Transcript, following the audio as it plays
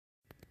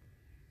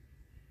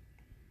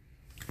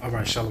All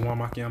right,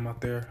 Shalom Akim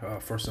out there.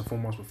 First and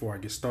foremost, before I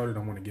get started, I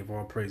want to give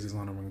all praises,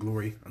 honor, and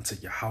glory unto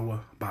Yahweh,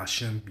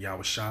 Ba'ashem,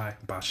 Yahweh Shai,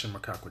 Ba'ashem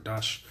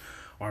Rakakwadash.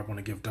 Or I want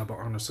to give double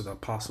honors to the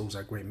apostles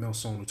at Great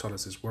Millstone who taught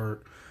us his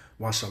word.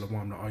 Why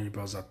Shalom to all you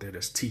brothers out there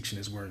that's teaching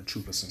his word in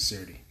truth and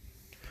sincerity.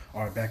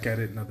 All right, back at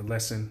it, another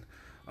lesson.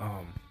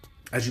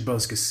 As you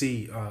brothers can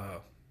see,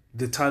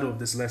 the title of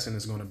this lesson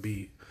is going to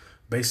be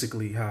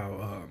basically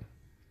how,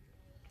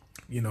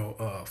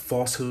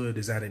 falsehood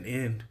is at an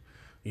end.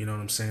 You know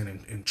what I'm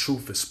saying? And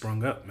truth is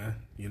sprung up, man,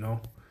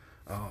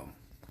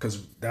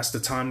 because that's the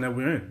time that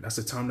we're in. That's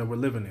the time that we're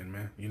living in,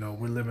 man.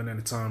 We're living in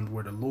a time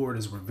where the Lord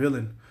is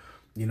revealing,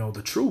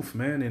 the truth,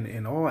 man,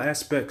 in all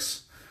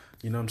aspects,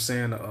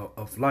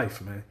 of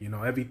life, man.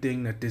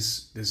 Everything that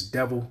this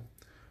devil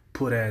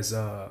put as,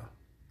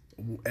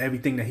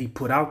 everything that he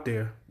put out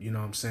there,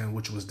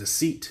 which was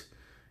deceit.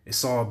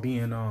 It's all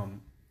being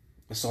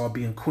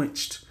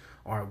quenched,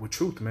 all right, with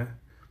truth, man.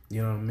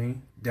 You know what I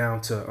mean?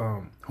 Down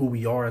to who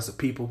we are as a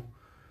people.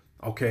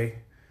 Okay.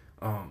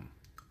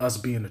 Us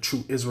being the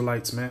true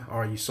Israelites, man.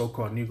 Are you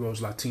so-called Negroes,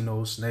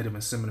 Latinos, Native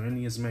and Seminole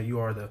Indians, man? You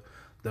are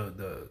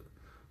the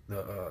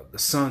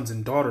sons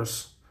and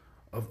daughters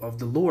of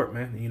the Lord,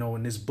 man.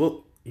 In this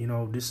book,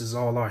 this is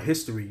all our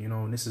history,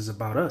 and this is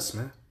about us,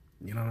 man.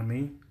 You know what I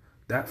mean?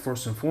 That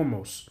first and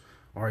foremost.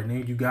 All right,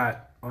 then you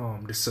got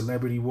the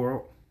celebrity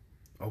world.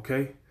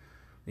 Okay.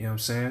 You know what I'm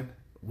saying?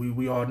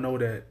 We all know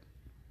that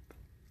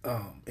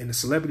in the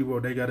celebrity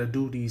world, they got to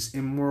do these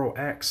immoral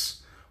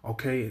acts,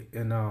 okay,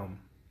 and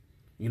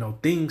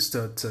things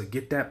to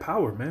get that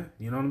power, man.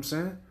 You know what I'm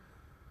saying?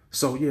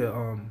 So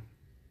yeah,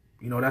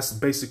 that's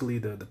basically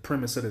the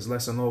premise of this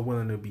lesson. Lord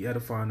willing, to be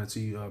edifying to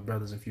you,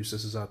 brothers and few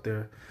sisters out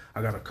there.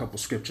 I got a couple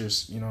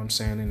scriptures, you know what I'm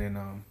saying, and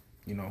then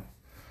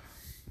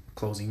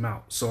closing him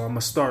out. So I'm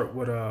gonna start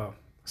with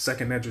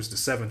Second Esdras, the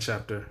 7th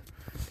chapter,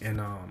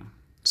 and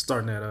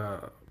starting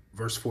at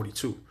verse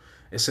 42.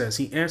 It says,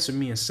 "He answered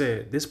me and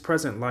said, This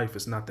present life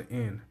is not the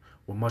end,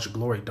 where much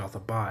glory doth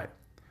abide.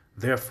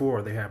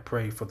 Therefore they have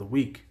prayed for the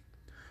weak.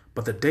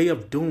 But the day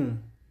of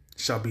doom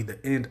shall be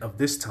the end of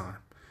this time,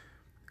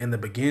 and the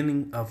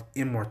beginning of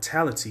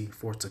immortality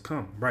for to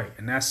come." Right,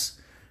 and that's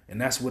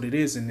what it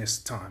is in this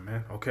time,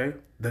 man. Okay,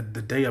 the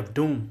day of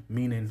doom,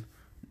 meaning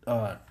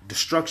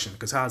destruction.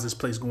 Because how's this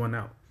place going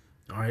out?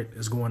 All right,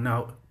 it's going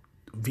out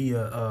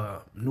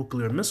via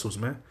nuclear missiles,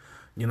 man.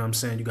 You know what I'm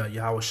saying? You got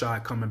Yahweh Shai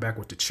coming back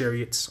with the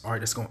chariots. All right,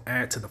 that's going to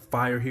add to the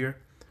fire here.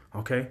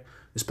 Okay,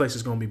 this place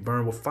is going to be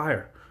burned with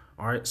fire.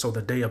 All right, so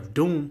the day of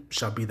doom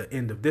shall be the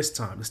end of this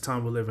time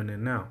we're living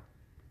in now.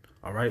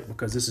 All right,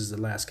 because this is the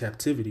last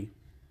captivity,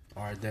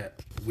 all right,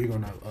 that we're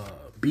going to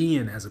be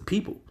in as a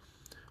people.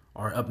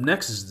 All right, up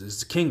next is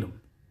the kingdom.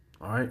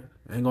 All right,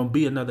 ain't going to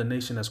be another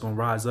nation that's going to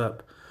rise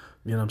up,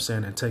 you know what I'm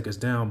saying, and take us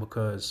down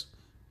because,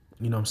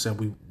 you know what I'm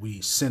saying,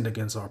 we sinned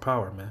against our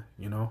power, man,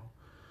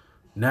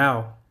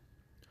 Now,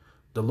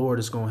 the Lord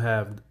is going to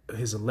have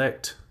his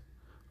elect,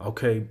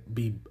 okay,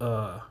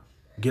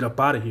 get up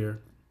out of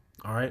here,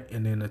 all right?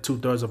 And then the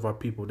 2/3 of our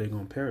people, they're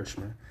going to perish,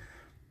 man,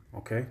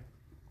 okay?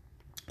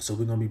 So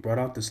we're going to be brought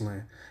out this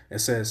land. It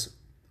says,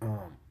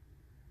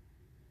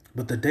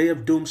 but the day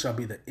of doom shall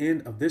be the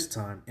end of this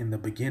time, in the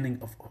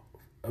beginning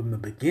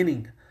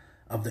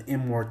of the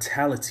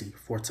immortality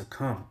for to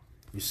come.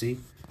 You see?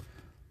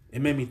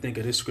 It made me think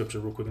of this scripture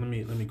real quick. Let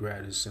me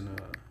grab this in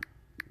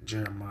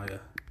Jeremiah.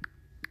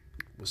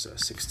 What's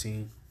that,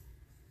 16?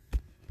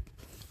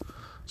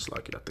 It's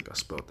like it. I think I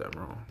spelled that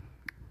wrong.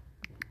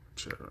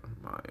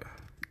 Jeremiah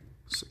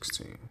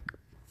 16.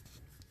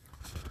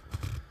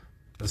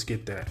 Let's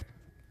get that.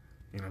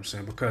 You know what I'm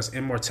saying? Because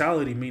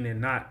immortality meaning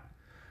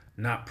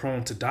not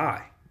prone to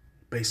die,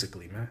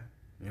 basically, man.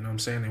 You know what I'm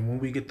saying? And when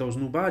we get those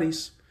new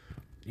bodies,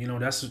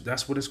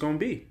 that's what it's going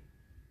to be.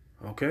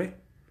 Okay?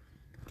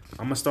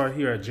 I'm going to start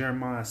here at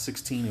Jeremiah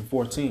 16 and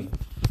 14.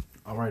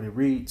 All right, it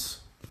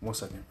reads, one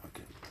second.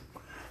 Okay.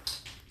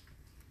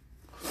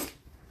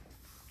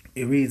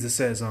 It reads, it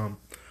says,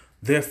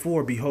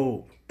 Therefore,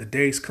 behold, the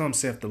days come,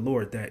 saith the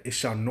Lord, that it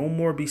shall no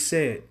more be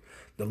said,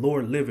 The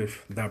Lord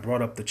liveth, that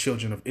brought up the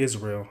children of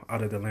Israel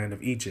out of the land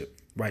of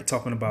Egypt. Right,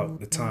 talking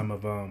about the time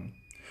of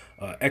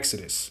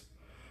Exodus.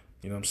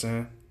 You know what I'm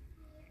saying?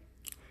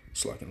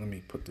 So let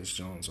me put this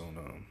Jones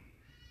on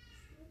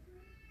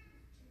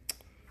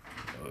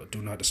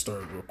do not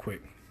disturb real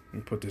quick. Let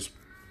me put this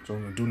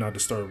Jones on do not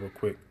disturb real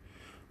quick.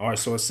 All right,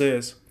 so it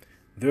says,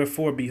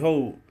 Therefore,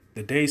 behold,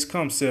 the days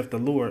come, saith the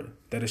Lord,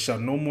 that it shall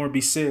no more be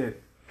said,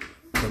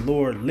 The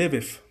Lord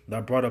liveth,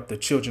 that brought up the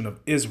children of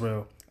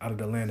Israel out of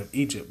the land of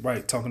Egypt.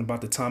 Right, talking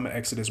about the time of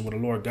Exodus where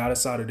the Lord got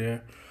us out of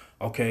there,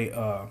 okay,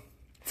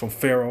 from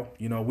Pharaoh.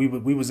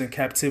 We was in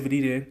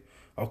captivity then,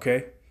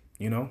 okay,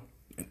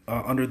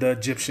 under the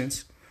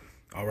Egyptians,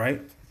 all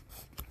right.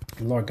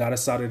 The Lord got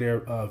us out of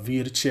there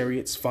via the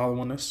chariots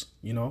following us,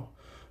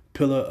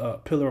 pillar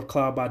of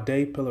cloud by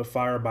day, pillar of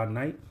fire by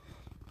night,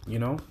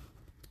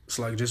 It's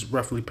like just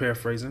roughly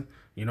paraphrasing,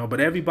 but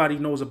everybody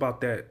knows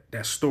about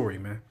that story,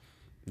 man.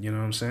 You know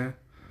what I'm saying?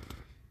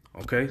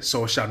 Okay,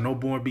 so it shall no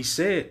more be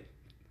said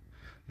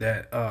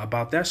that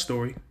about that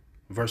story,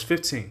 Verse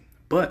 15.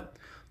 But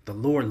the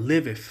Lord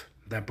liveth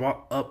that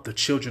brought up the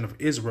children of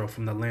Israel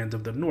from the land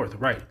of the north.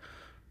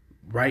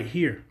 Right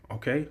here.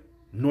 Okay.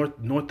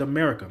 North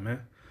America,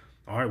 man.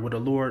 All right. Where the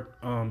Lord,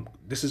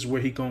 this is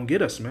where he gonna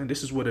get us, man.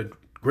 This is where the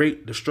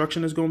great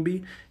destruction is gonna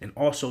be, and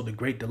also the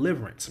great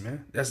deliverance,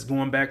 man. That's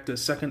going back to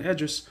second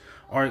Esdras,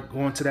 all right,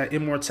 going to that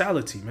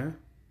immortality, man.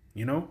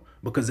 You know,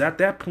 because at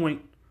that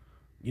point,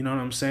 you know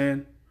what I'm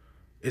saying,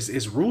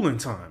 it's ruling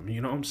time. You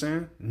know what I'm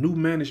saying? New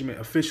management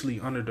officially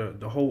under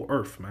the whole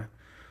earth, man.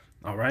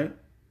 All right.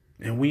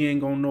 And we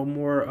ain't gonna no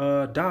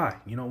more die.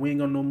 You know, we ain't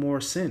gonna no more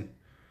sin.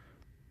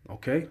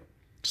 Okay.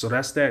 So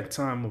that's that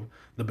time of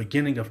the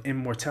beginning of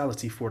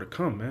immortality for to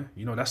come, man.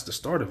 You know, that's the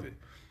start of it.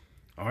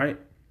 All right.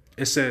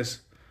 It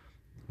says,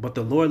 but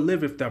the Lord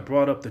liveth that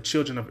brought up the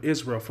children of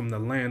Israel from the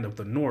land of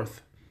the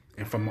north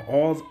and from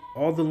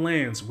all the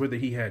lands whither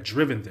he had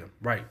driven them.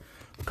 Right.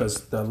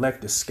 Because the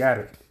elect is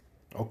scattered.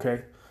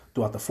 Okay.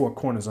 Throughout the four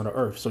corners of the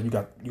earth. So you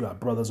got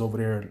brothers over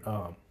there in,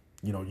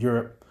 you know,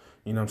 Europe,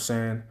 you know what I'm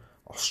saying?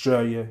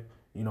 Australia,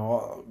 you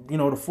know,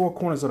 the four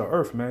corners of the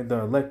earth, man.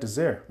 The elect is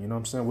there, you know what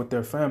I'm saying? With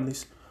their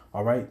families.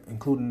 All right.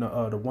 Including the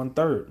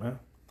 1/3, man.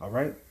 All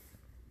right.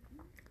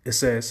 It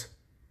says,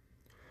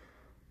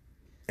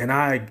 And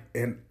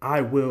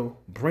I will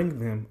bring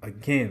them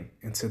again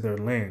into their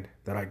land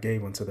that I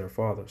gave unto their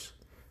fathers.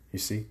 You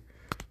see?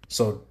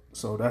 So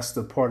that's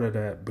the part of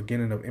that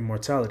beginning of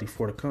immortality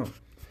for to come.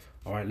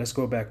 All right, let's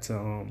go back to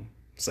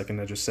 2nd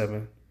Esdras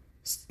 7.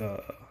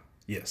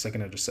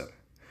 2nd Esdras 7.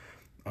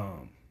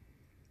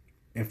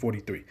 In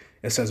 43.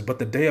 It says, but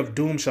the day of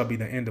doom shall be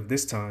the end of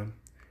this time,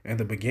 and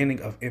the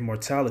beginning of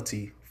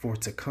immortality for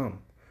to come,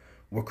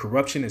 where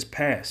corruption is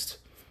past.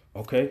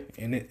 Okay?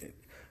 And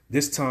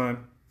this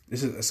time,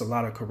 it's a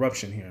lot of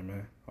corruption here,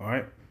 man. All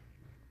right?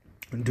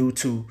 And due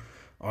to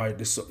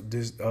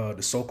the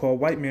so-called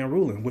white man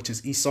ruling, which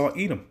is Esau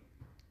Edom.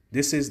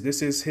 This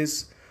is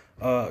his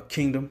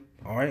kingdom,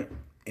 all right?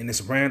 And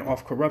it's ran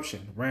off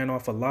corruption, ran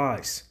off of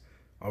lies,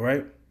 all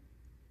right?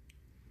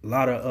 A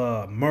lot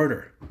of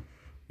murder,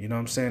 you know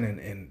what I'm saying,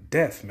 and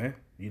death, man.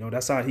 You know,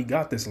 that's how he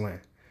got this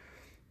land,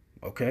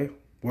 okay?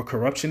 Where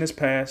corruption is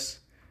past,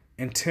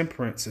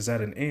 intemperance is at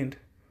an end,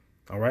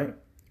 all right?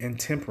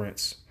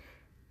 Intemperance.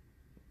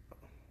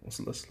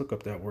 Let's look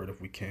up that word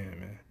if we can,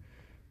 man.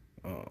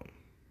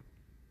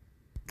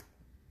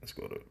 Let's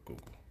go to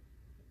Google.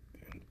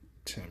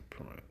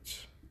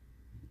 Intemperance.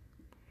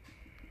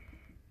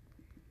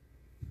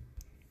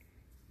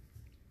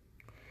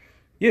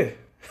 Yeah,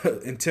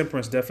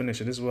 intemperance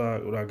definition. This is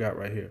what I got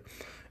right here.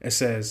 It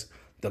says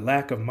the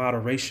lack of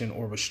moderation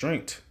or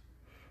restraint.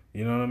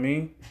 You know what I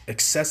mean?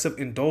 Excessive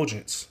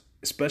indulgence,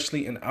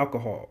 especially in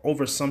alcohol,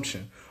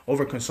 overconsumption,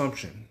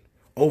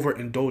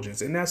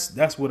 overindulgence, and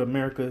that's what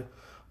America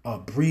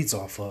breeds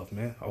off of,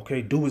 man.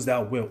 Okay, do as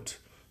thou wilt.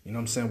 You know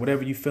what I'm saying?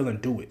 Whatever you feeling,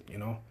 do it. You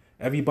know,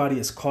 everybody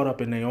is caught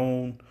up in their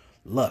own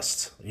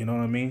lust. You know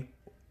what I mean?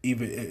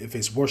 Even if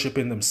it's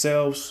worshiping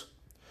themselves,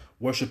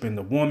 worshiping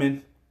the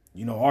woman.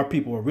 You know, our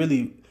people are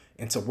really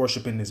into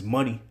worshiping this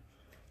money,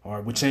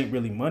 or which ain't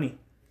really money.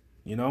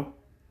 You know,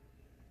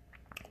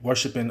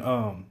 worshiping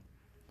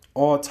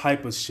all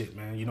type of shit,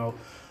 man. You know,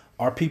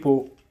 our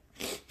people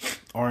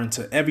are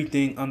into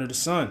everything under the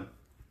sun.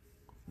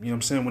 You know what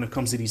I'm saying? When it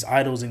comes to these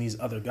idols and these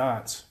other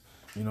gods,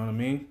 you know what I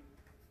mean?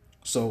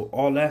 So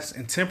all that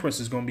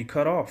intemperance is going to be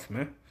cut off,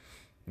 man.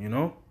 You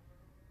know?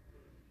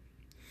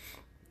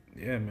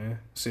 Yeah, man.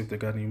 See if they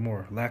got any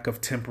more. Lack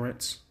of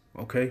temperance.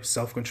 Okay.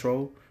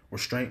 Self-control,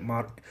 restraint,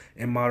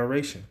 and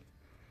moderation.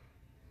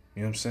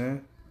 You know what I'm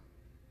saying?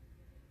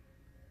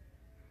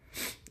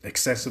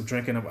 Excessive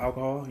drinking of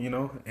alcohol, you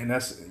know? And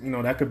that's, you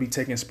know, that could be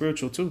taken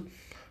spiritual too.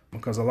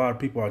 Because a lot of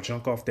people are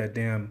junk off that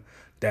damn,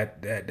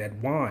 that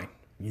wine.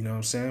 You know what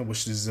I'm saying?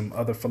 Which is some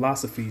other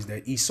philosophies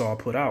that Esau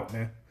put out,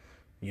 man.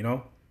 You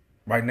know?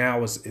 Right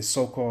now it's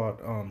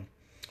so-called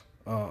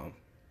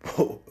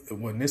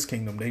in this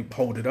kingdom they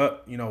hold it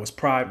up, you know, it's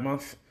Pride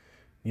Month.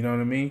 You know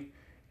what I mean?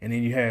 And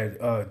then you had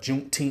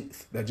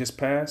Juneteenth that just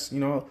passed. You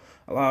know,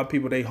 a lot of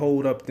people they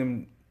hold up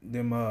them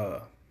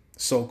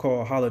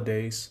so-called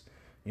holidays,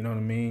 you know what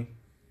I mean?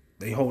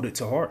 They hold it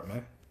to heart,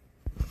 man.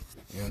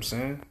 You know what I'm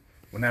saying?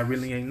 When that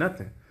really ain't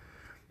nothing.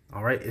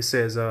 All right, it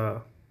says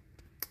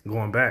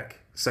going back,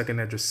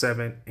 2nd Esdras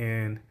 7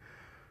 and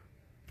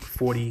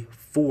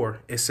 44,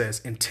 it says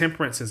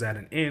intemperance is at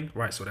an end,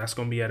 right? So that's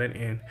going to be at an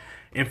end.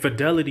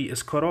 Infidelity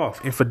is cut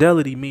off.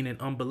 Infidelity meaning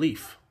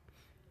unbelief.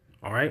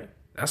 All right,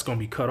 that's going to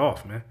be cut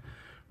off, man.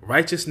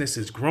 Righteousness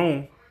is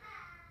grown,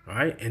 all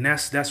right? And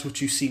that's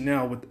what you see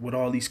now with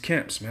all these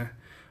camps, man.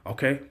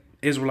 Okay,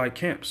 Israelite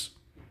camps.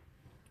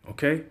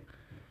 Okay,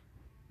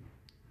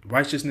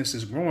 righteousness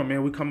is growing,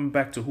 man. We're coming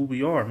back to who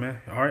we are,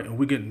 man. All right, and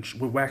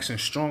we're waxing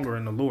stronger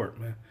in the Lord,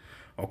 man.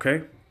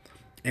 Okay,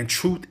 and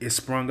truth is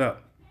sprung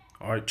up.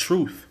 All right,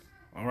 truth.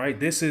 All right,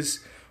 this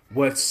is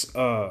what's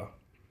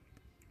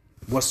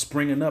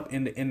springing up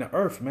in the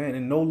earth, man,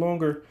 and no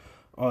longer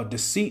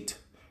deceit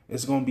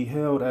is going to be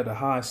held at a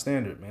high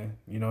standard, man.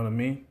 You know what I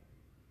mean?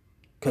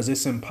 Because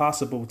it's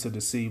impossible to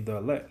deceive the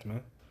elect,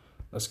 man.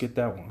 Let's get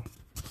that one.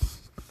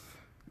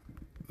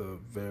 the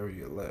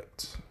very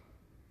elect.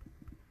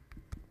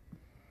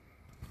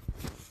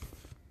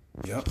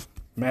 Yep.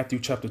 Matthew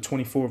chapter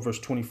 24, verse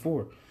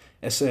 24.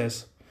 It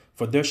says,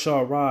 for there shall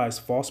arise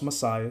false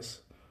messiahs,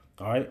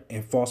 all right,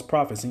 and false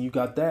prophets. And you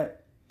got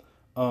that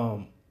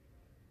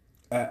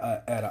at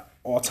an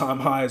all-time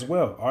high as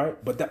well, all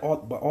right? But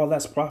all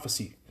that's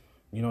prophecy.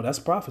 You know, that's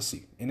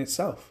prophecy in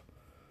itself.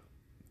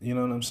 You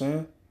know what I'm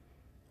saying?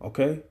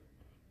 Okay?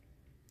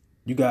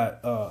 You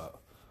got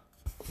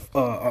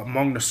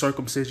among the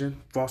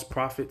circumcision, false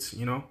prophets,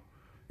 you know?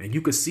 And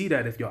you could see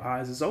that if your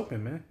eyes is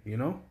open, man, you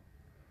know?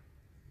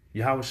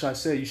 Yahweh Shai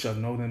said, you shall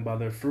know them by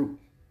their fruit,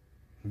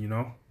 you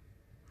know?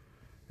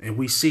 And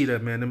we see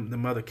that, man,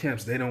 them other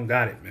camps, they don't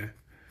got it, man.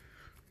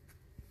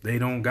 They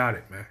don't got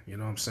it, man. You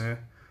know what I'm saying?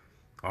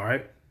 All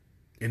right?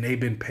 And they've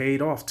been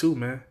paid off too,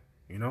 man.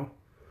 You know?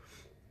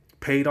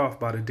 Paid off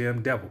by the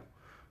damn devil.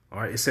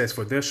 All right? It says,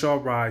 for there shall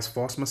rise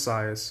false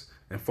messiahs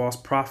and false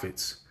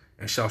prophets,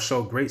 and shall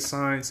show great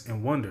signs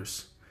and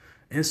wonders,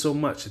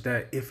 insomuch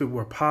that if it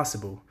were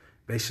possible,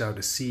 they shall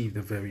deceive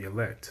the very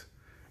elect.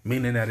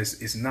 Meaning that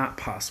it's not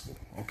possible.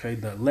 Okay?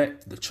 The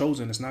elect, the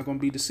chosen, is not going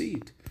to be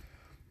deceived.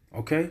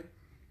 Okay?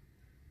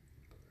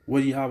 What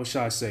did Yahweh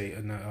Shai say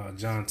in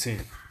John 10?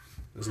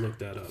 Let's look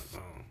that up.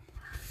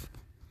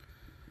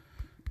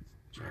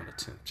 John the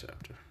 10th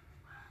chapter.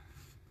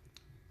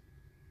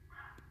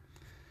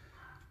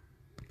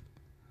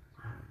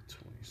 John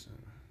 27.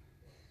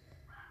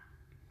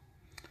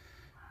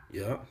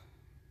 Yep.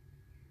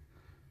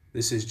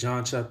 This is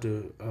John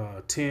chapter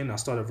 10. I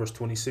start at verse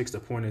 26. The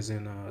point is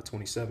in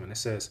 27. It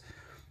says,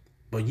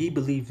 but ye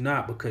believe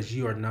not, because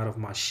ye are not of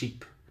my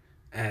sheep,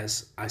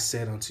 as I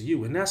said unto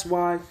you. And that's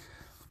why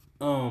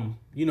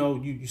you know,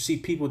 you see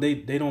people, they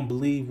don't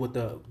believe what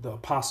the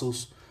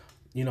apostles,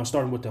 you know,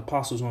 starting with the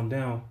apostles on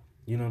down,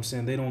 you know what I'm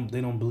saying? They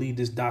don't believe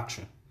this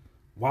doctrine.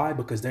 Why?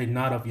 Because they're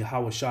not of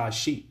Yahweh Shai's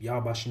sheep.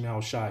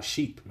 Yahweh Shai's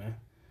sheep, man.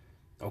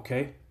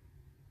 Okay?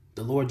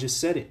 The Lord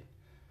just said it.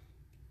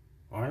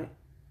 All right?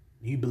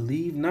 You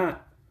believe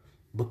not,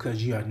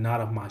 because you are not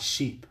of my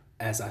sheep,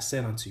 as I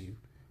said unto you.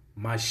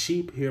 My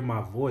sheep hear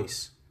my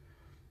voice,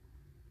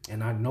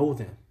 and I know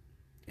them,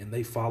 and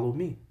they follow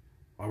me.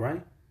 All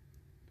right?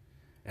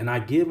 And I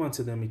give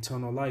unto them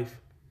eternal life,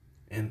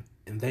 and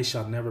they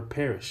shall never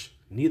perish,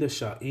 neither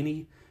shall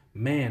any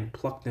man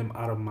pluck them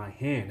out of my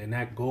hand. And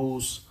that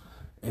goes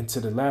into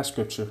the last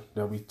scripture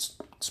that we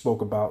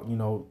spoke about, you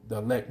know, the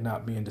elect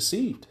not being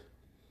deceived.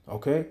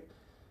 Okay?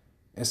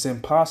 It's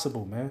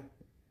impossible, man.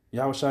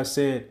 Yahweh Shai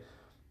said,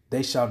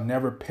 they shall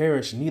never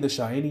perish, neither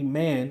shall any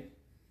man,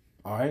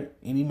 all right?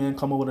 Any man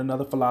come up with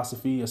another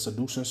philosophy, a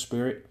seducing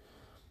spirit,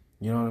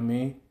 you know what I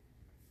mean?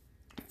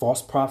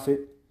 False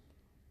prophet,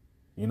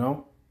 you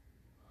know,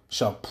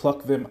 shall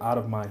pluck them out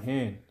of my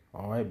hand,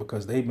 all right?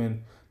 Because the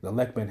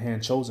elect been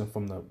hand chosen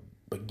from the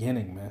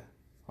beginning, man,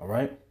 all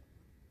right?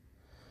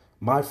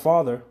 My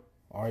Father,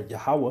 all right,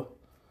 Yahweh,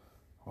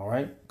 all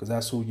right? Because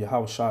that's who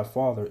Yahweh Shai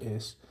Father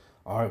is,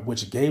 all right?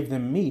 Which gave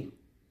them me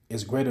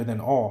is greater than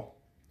all,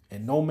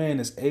 and no man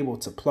is able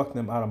to pluck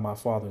them out of my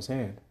Father's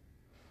hand.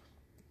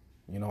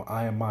 You know,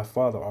 I and my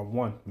Father are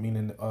one,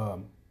 meaning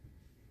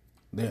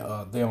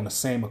they're on the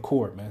same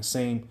accord, man,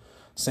 same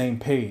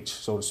page,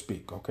 so to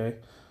speak, okay?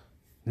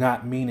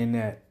 Not meaning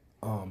that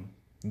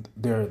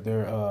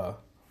they're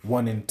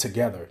one in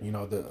together, you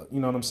know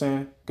what I'm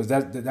saying? Because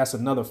that's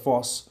another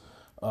false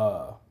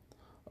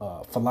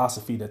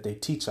philosophy that they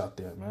teach out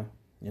there, man.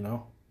 You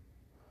know,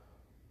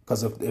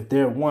 because if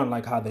they're one,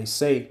 like how they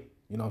say,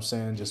 you know what I'm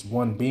saying, just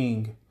one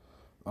being,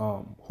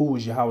 who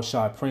was Yahweh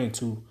Shai praying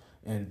to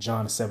in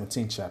John the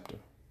 17th chapter?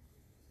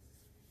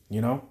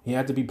 You know, he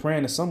had to be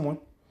praying to someone,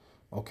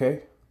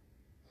 okay?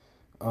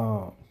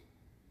 Man,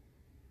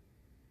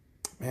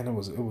 it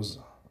was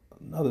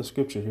another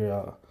scripture here.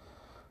 I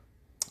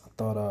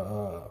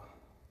thought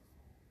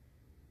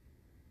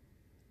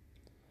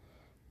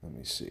let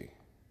me see.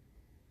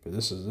 But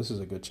this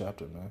is a good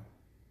chapter, man.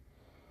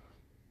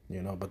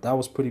 You know, but that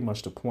was pretty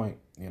much the point,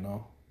 you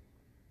know.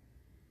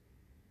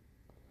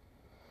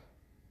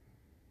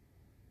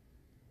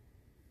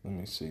 Let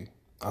me see.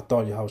 I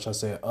thought Yahweh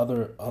said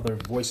other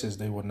voices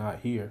they would not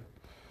hear.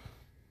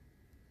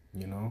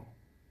 You know.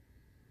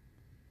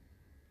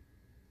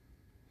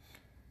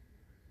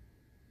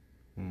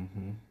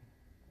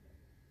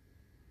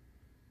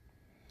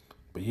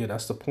 But yeah,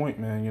 that's the point,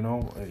 man. You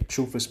know,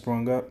 truth is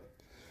sprung up,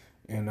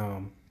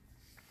 and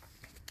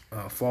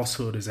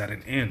falsehood is at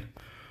an end.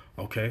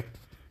 Okay,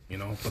 you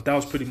know. But that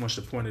was pretty much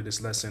the point of this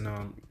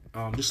lesson.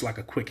 Just like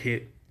a quick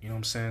hit. You know what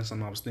I'm saying?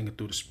 Something I was thinking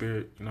through the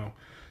spirit. You know,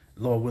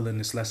 Lord willing,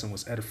 this lesson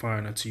was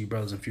edifying unto you,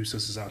 brothers and few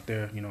sisters out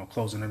there. You know,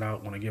 closing it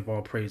out. Want to give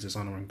all praises,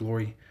 honor, and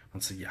glory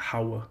unto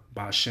Yahweh,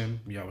 Ba'ashem,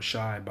 Yahweh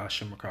Shai,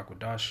 Ba'ashem,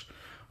 Rakakwadash.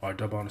 Our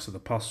double honors to the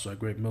apostles, our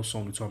great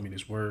millstone who taught me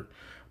this word.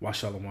 Why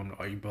Shalom to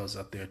all you brothers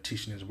out there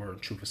teaching his word in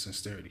truth and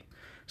sincerity.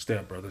 Stay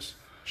up, brothers.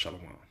 Shalom.